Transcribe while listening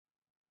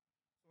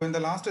In the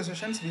last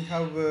sessions, we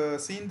have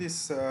seen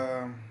these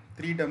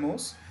three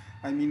demos.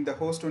 I mean the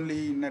host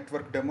only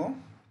network demo,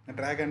 a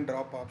drag and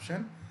drop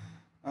option,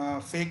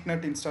 fake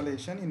net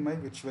installation in my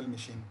virtual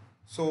machine.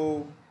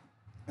 So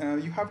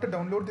you have to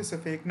download this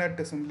fake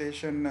net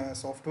simulation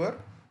software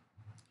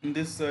in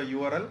this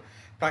URL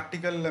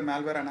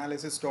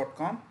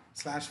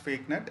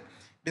practicalmalwareanalysis.com/fakenet. It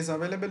is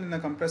available in a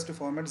compressed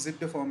format,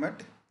 zipped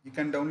format. You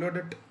can download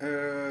it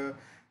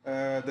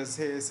the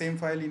same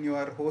file in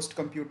your host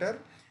computer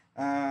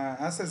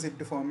as a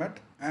zipped format,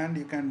 and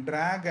you can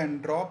drag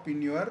and drop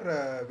in your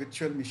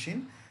virtual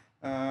machine.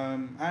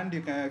 And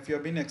you can, if you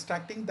have been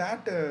extracting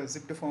that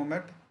zipped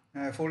format,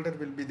 folder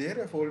will be there.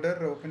 A folder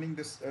opening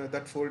this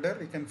that folder,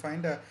 you can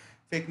find a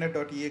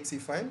fakenet.exe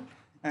file,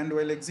 and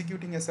while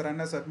executing as a run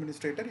as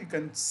administrator, you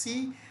can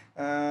see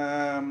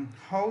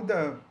how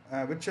the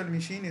virtual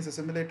machine is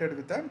simulated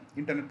with the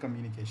internet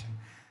communication.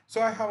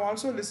 So I have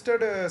also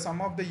listed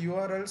some of the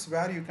URLs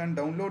where you can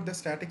download the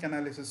static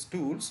analysis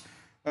tools.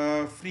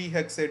 Free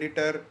hex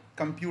editor,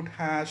 compute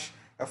hash,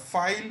 a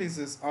file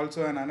is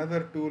also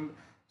another tool.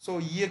 So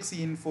exe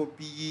info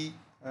pe,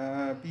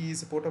 P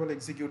is portable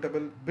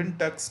executable, bin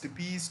text,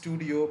 P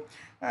studio,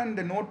 and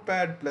the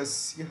notepad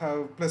plus you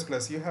have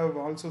plus. You have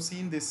also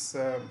seen this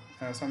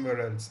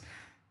somewhere else,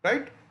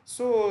 right?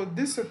 So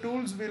these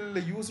tools will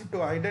use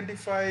to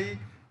identify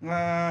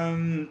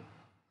the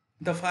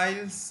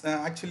files,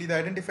 actually they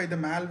identify the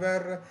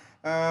malware,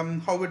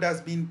 how it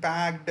has been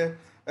packed,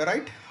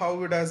 right,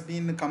 how it has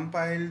been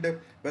compiled,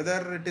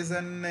 whether it is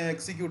an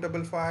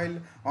executable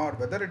file or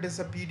whether it is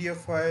a PDF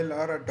file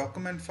or a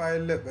document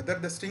file, whether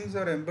the strings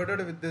are embedded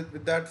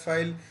with that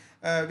file.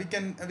 We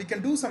can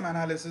do some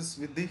analysis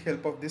with the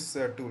help of these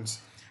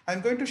tools.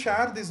 I'm going to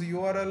share this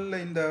URL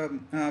in the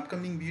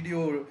upcoming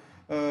video,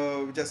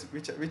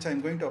 which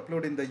I'm going to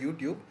upload in the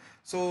YouTube.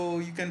 So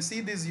you can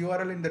see this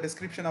URL in the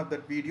description of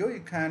that video.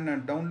 You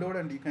can download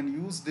and you can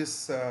use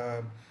this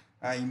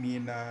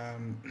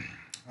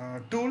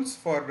tools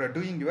for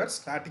doing your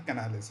static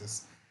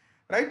analysis.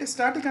 Right,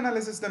 static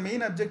analysis, the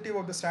main objective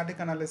of the static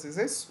analysis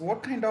is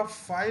what kind of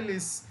file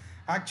is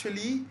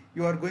actually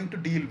you are going to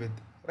deal with.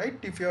 Right,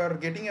 if you are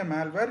getting a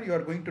malware, you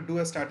are going to do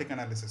a static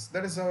analysis.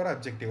 That is our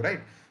objective,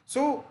 right?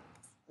 So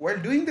while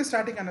doing the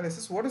static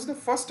analysis, what is the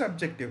first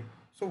objective?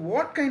 So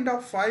what kind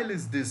of file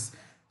is this?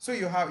 So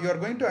you are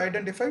going to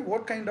identify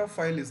what kind of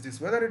file is this,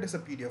 whether it is a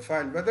PDF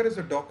file, whether it is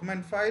a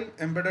document file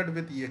embedded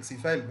with exe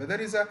file, whether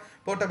it is a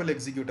portable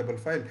executable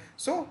file.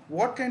 So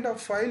what kind of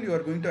file you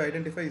are going to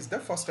identify is the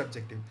first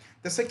objective.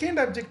 The second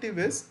objective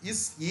is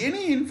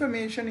any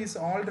information is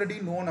already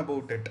known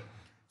about it.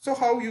 So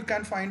how you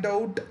can find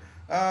out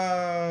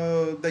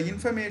the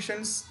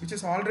informations which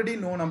is already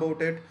known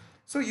about it?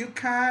 So you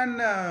can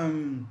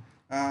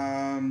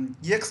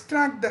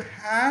extract the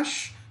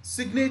hash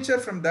signature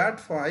from that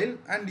file,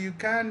 and you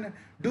can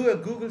do a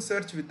Google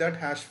search with that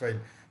hash file.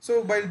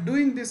 So by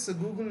doing this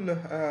Google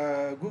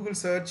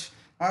search,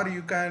 or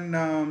you can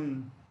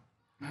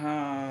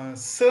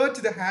search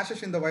the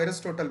hashes in the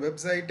VirusTotal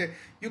website,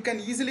 you can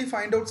easily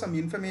find out some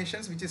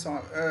informations which is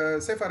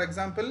say for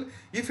example,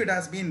 if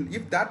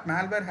that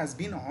malware has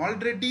been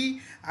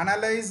already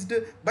analyzed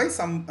by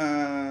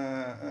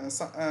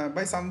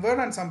by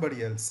somewhere and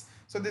somebody else.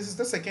 So this is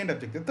the second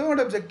objective. The third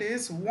objective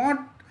is what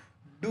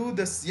do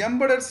this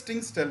embedded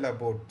strings tell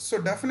about. So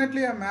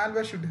definitely a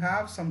malware should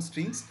have some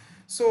strings.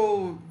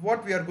 So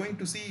what we are going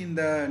to see in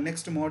the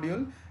next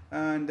module,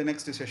 in the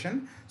next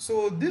session.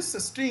 So this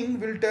string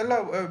will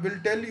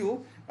tell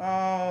you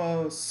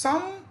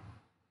some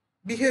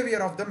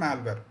behavior of the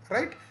malware,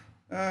 right?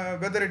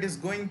 Whether it is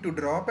going to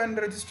drop an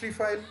registry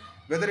file,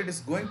 whether it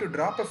is going to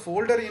drop a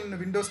folder in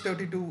Windows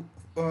 32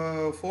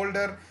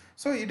 folder.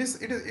 So it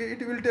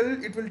will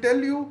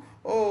tell you,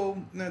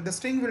 the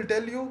string will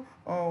tell you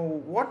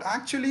what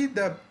actually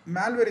the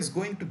malware is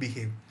going to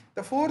behave.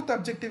 The fourth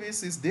objective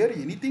is there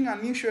anything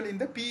unusual in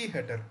the PE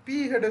header?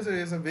 PE header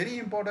is a very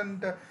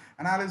important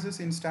analysis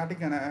in static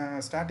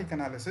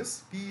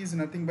analysis. PE is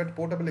nothing but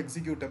portable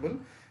executable.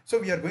 So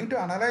we are going to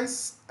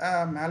analyze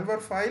a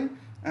malware file.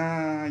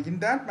 In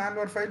that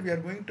malware file, we are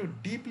going to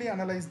deeply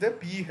analyze the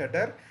PE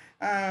header.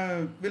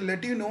 We'll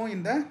let you know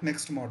in the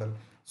next model.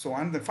 So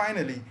and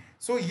finally,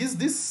 so is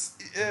this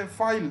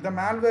file, the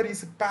malware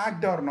is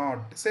packed or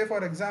not? Say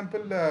for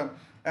example, a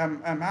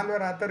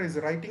malware author is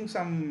writing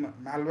some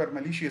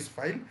malicious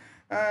file.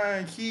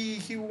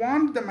 He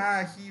want the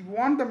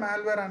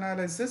malware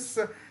analysis.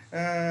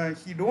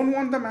 He don't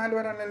want the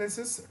malware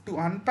analysis to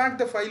unpack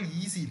the file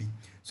easily.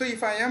 So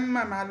if I am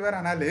a malware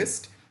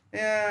analyst,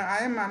 I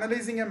am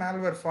analyzing a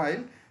malware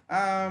file.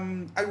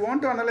 I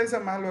want to analyze a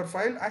malware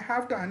file. I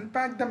have to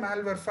unpack the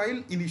malware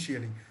file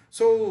initially.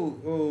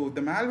 So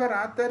the malware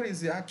author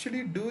is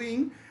actually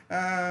doing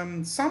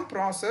some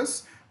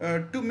process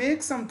to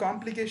make some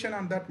complication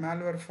on that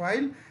malware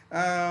file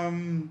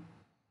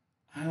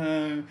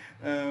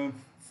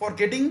for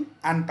getting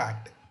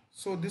unpacked.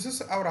 So this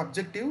is our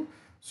objective.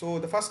 So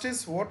the first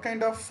is what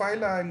kind of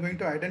file I am going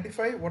to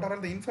identify, what are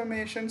the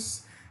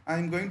informations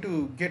I'm going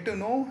to get to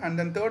know. And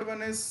then third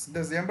one is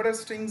the embedded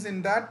strings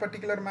in that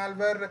particular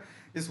malware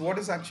is what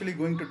is actually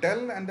going to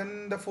tell. And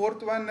then the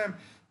fourth one,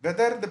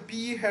 whether the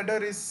PE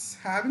header is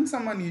having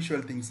some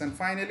unusual things. And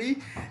finally,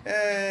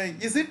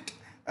 is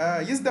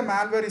the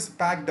malware is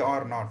packed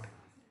or not.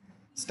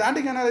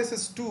 Static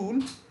analysis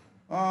tool,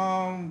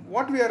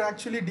 what we are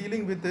actually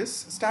dealing with is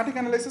static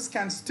analysis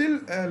can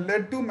still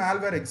lead to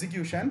malware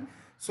execution.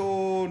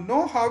 So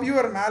know how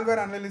your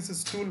malware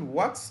analysis tool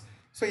works.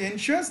 So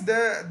ensures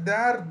there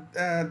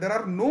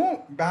are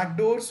no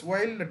backdoors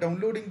while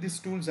downloading these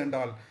tools and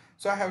all.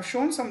 So I have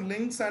shown some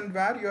links and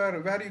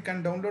where you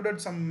can download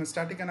some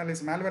static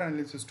analysis malware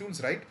analysis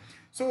tools, right?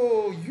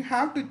 So you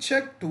have to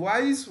check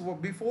twice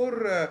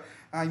before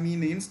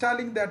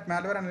installing that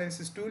malware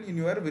analysis tool in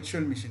your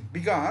virtual machine,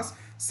 because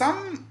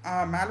some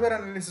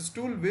malware analysis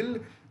tool will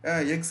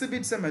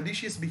exhibit some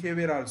malicious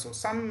behavior also.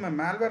 Some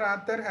malware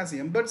author has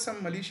embedded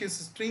some malicious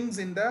strings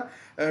in the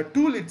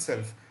tool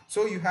itself.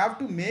 So you have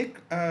to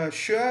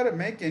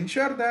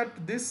ensure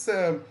that this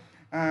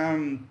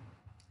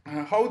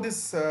how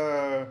this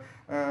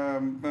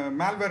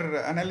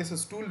malware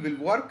analysis tool will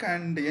work,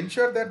 and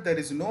ensure that there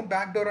is no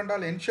backdoor and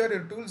all. Ensure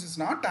your tools is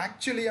not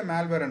actually a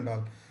malware and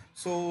all.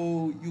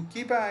 So you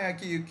keep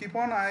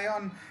on eye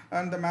on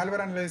the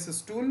malware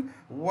analysis tool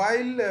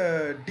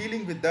while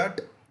dealing with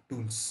that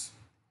tools.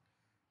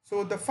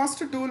 So the first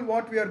tool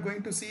what we are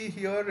going to see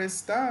here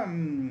is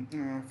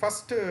the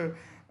first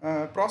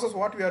process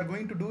what we are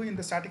going to do in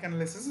the static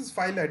analysis is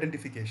file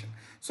identification.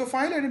 So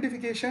file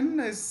identification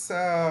is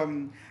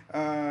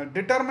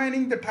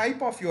determining the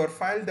type of your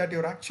file that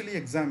you're actually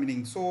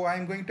examining. So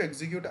I'm going to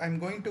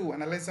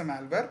analyze a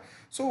malware.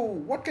 So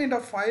what kind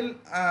of file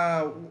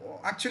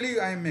actually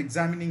I'm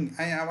examining,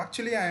 I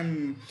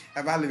am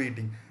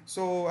evaluating,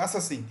 so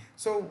assessing.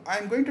 So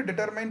I'm going to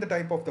determine the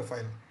type of the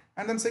file.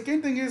 And then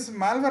second thing is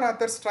malware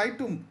authors try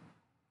to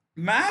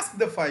mask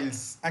the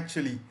files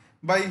actually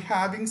by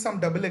having some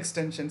double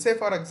extension. Say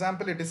for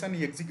example, it is an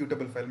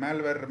executable file.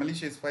 Malware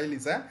malicious file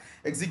is a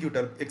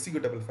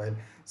executable file.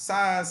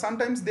 So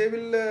sometimes they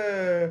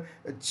will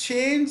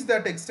change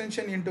that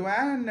extension into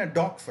a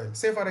doc file.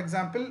 Say for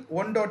example,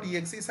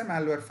 1.exe is a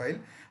malware file.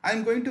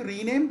 I'm going to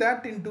rename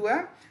that into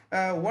a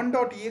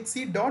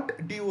 1.exe.doc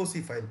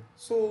file.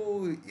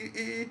 So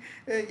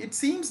it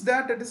seems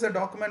that it is a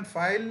document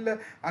file.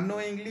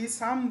 Unknowingly,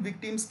 some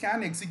victims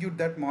can execute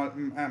that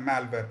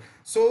malware.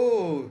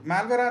 So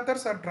malware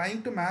authors are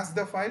trying to mask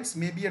the files,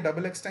 maybe a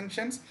double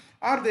extensions,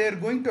 or they are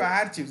going to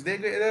archives. They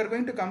are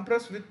going to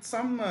compress with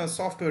some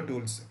software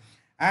tools.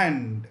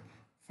 And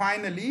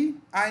finally,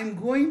 I'm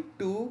going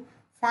to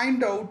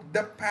find out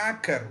the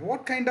packer,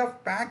 what kind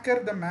of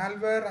packer the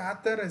malware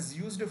author has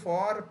used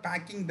for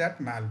packing that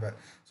malware.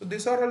 So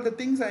these are all the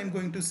things I am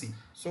going to see.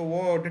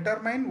 So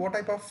determine what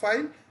type of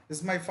file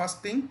is my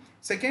first thing.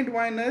 Second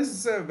one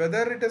is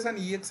whether it is an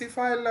exe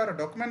file or a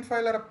document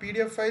file or a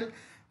PDF file.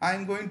 I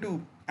am going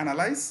to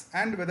analyze,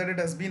 and whether it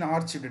has been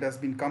archived, it has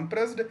been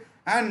compressed,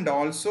 and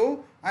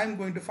also I am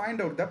going to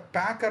find out the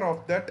packer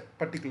of that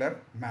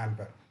particular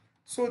malware.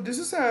 So this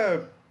is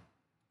a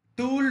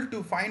tool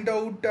to find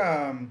out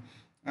the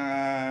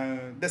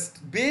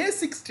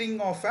basic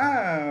string of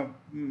a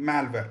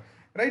malware,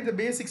 right? The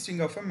basic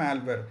string of a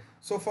malware.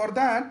 So for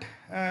that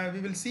we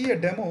will see a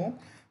demo,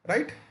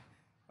 right?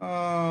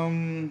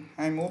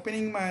 I'm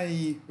opening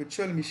my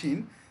virtual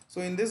machine.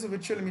 So in this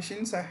virtual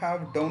machines I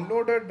have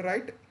downloaded,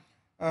 right,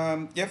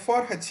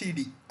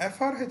 FRHED.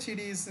 FRHED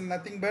is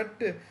nothing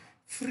but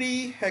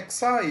free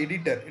hexa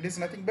editor. It is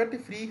nothing but a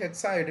free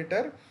hexa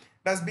editor.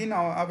 It has been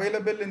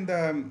available in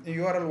the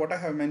URL what I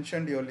have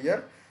mentioned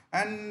earlier,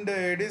 and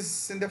it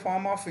is in the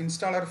form of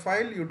installer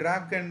file. You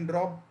drag and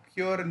drop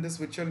here in this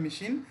virtual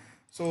machine.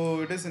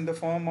 So it is in the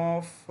form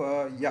of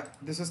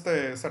this is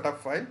the setup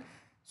file.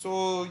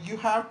 So you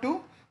have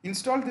to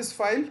install this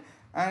file,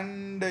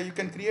 and you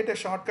can create a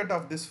shortcut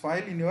of this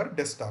file in your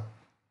desktop,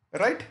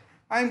 right?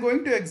 I am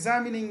going to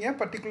examining a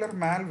particular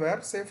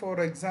malware. Say for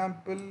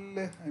example,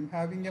 I'm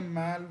having a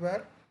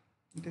malware.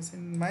 It is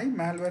in my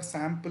malware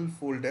sample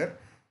folder.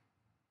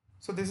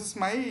 So this is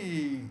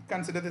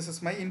consider this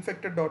is my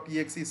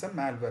infected.exe is a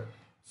malware.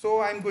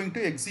 So I'm going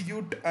to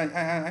execute,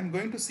 I'm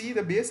going to see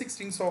the basic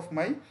strings of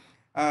my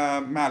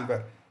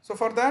malware. So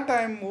for that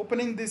I'm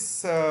opening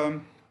this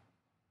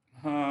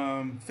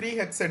free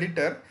hex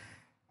editor,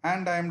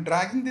 and I'm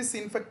dragging this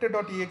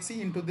infected.exe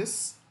into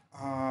this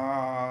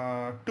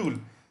tool.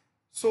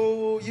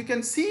 So you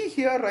can see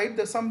here, right,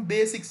 there's some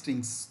basic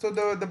strings. So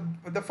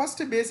the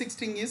first basic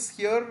string is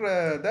here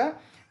the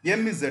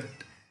MZ.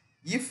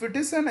 If it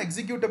is an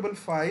executable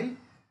file,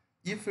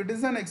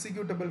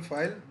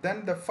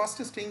 then the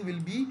first string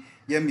will be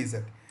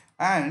MZ,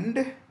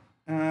 and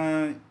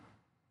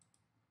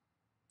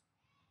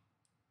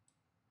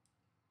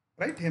right,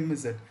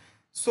 MZ.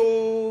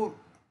 So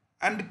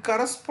and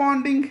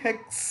corresponding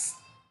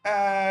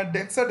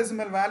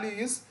hexadecimal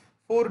value is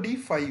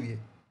 4D5A.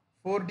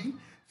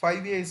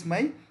 4D5A is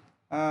my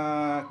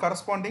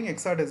corresponding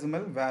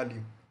hexadecimal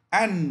value,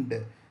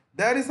 and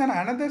there is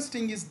another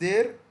string is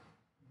there.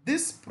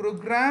 This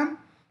program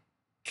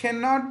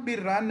cannot be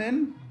run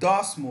in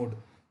DOS mode.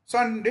 So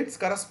and its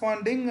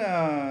corresponding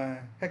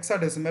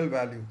hexadecimal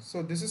value.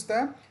 So this is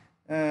the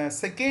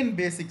second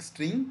basic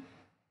string,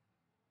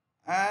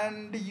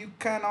 and you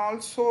can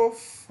also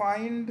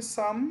find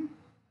some.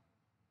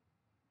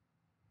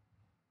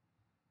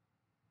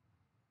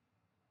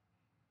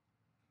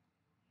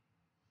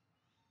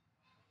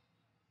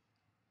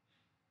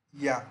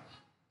 Yeah.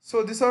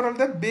 So these are all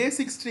the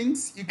basic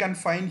strings you can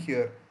find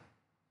here.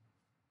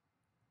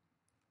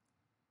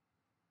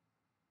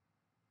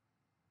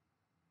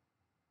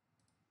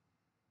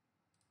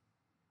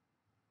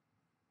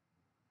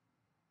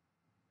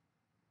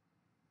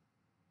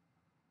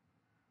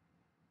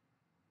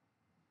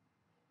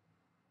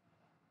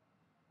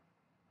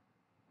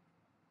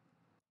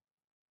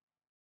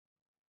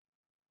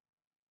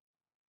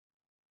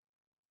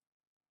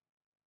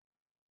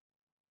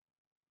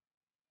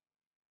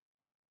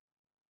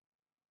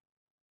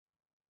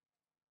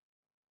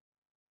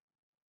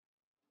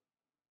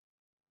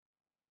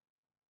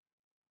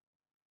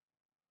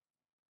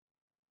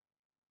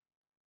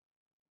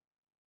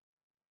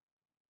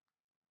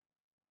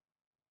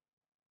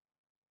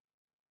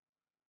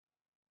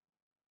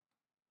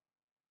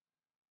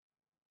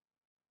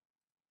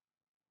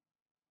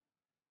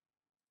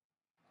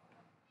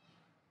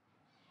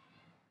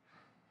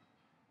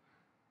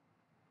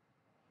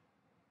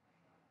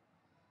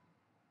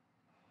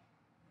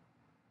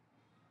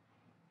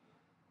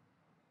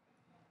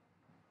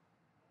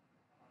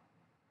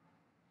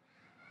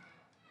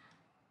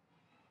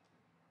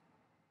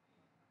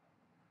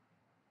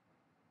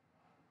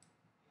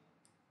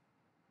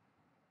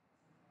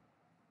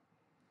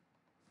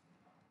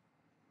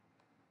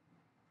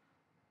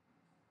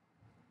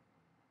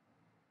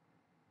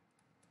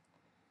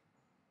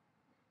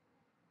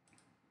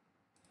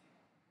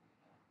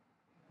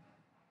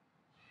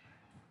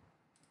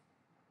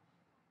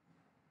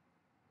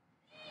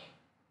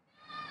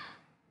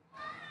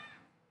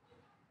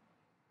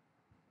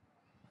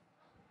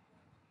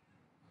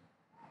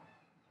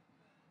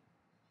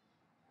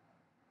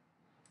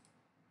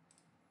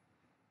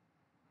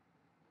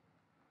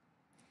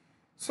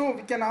 So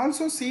we can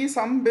also see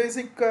some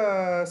basic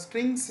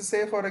strings.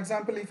 Say for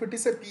example, if it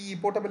is a P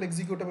portable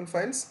executable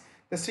files,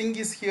 the string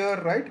is here,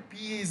 right?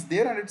 P is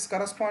there and it's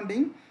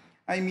corresponding.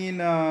 I mean,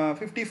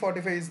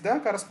 5045 is the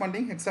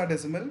corresponding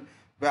hexadecimal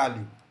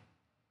value.